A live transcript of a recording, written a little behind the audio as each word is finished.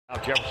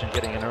Jefferson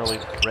getting an early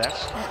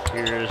rest.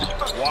 Here's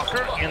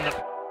Walker in the...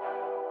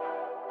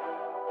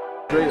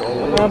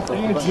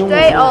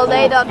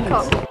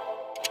 StrayAllDay.com.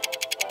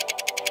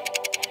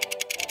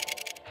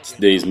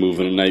 Today's move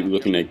of the night, we're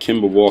looking at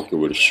Kemba Walker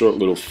with a short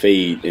little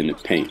fade in the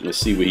paint. Let's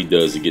see what he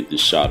does to get this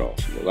shot off.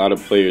 A lot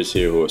of players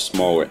here who are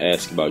smaller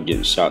ask about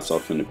getting shots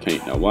off in the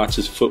paint. Now watch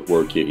his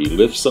footwork here. He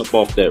lifts up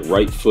off that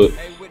right foot,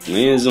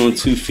 lands on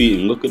 2 feet,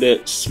 and look at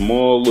that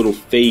small little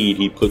fade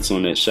he puts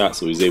on that shot,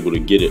 so he's able to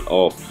get it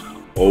off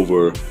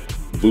over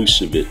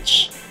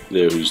Vucevic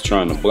there, who's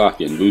trying to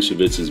block it. And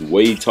Vucevic is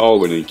way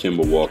taller than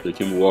Kemba Walker.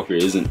 Kemba Walker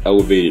isn't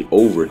elevated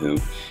over him.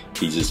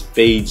 He just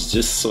fades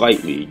just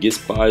slightly. He gets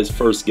by his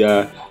first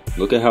guy.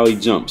 Look at how he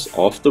jumps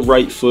off the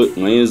right foot,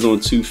 lands on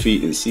 2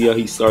 feet, and see how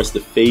he starts to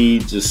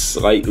fade just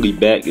slightly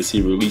back as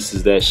he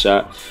releases that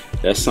shot.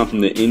 That's something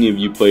that any of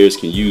you players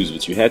can use,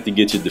 but you have to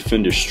get your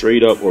defender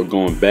straight up or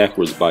going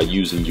backwards by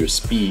using your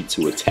speed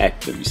to attack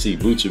them. You see,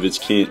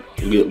 Vucevic can't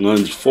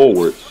lunge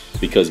forward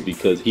because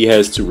he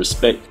has to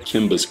respect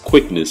Kemba's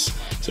quickness,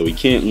 so he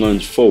can't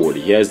lunge forward.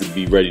 He has to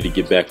be ready to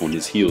get back on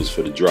his heels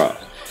for the drop.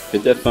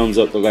 Hit that thumbs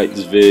up to like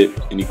this vid.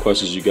 Any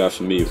questions you got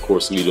for me, of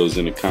course, leave those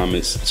in the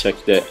comments. Check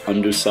that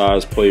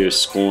undersized players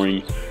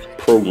scoring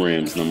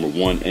programs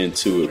 #1 and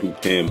 2 at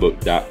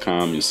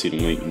hoophandbook.com. You'll see the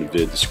link in the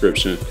vid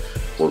description.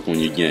 Work on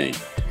your game.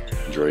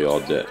 Dre all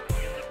day.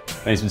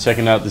 Thanks for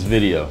checking out this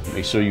video.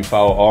 Make sure you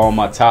follow all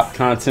my top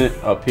content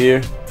up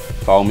here.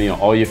 Follow me on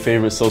all your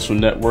favorite social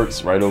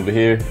networks right over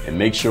here. And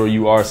make sure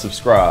you are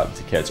subscribed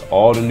to catch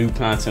all the new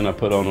content I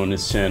put on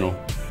this channel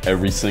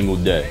every single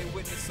day.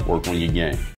 Work on your game.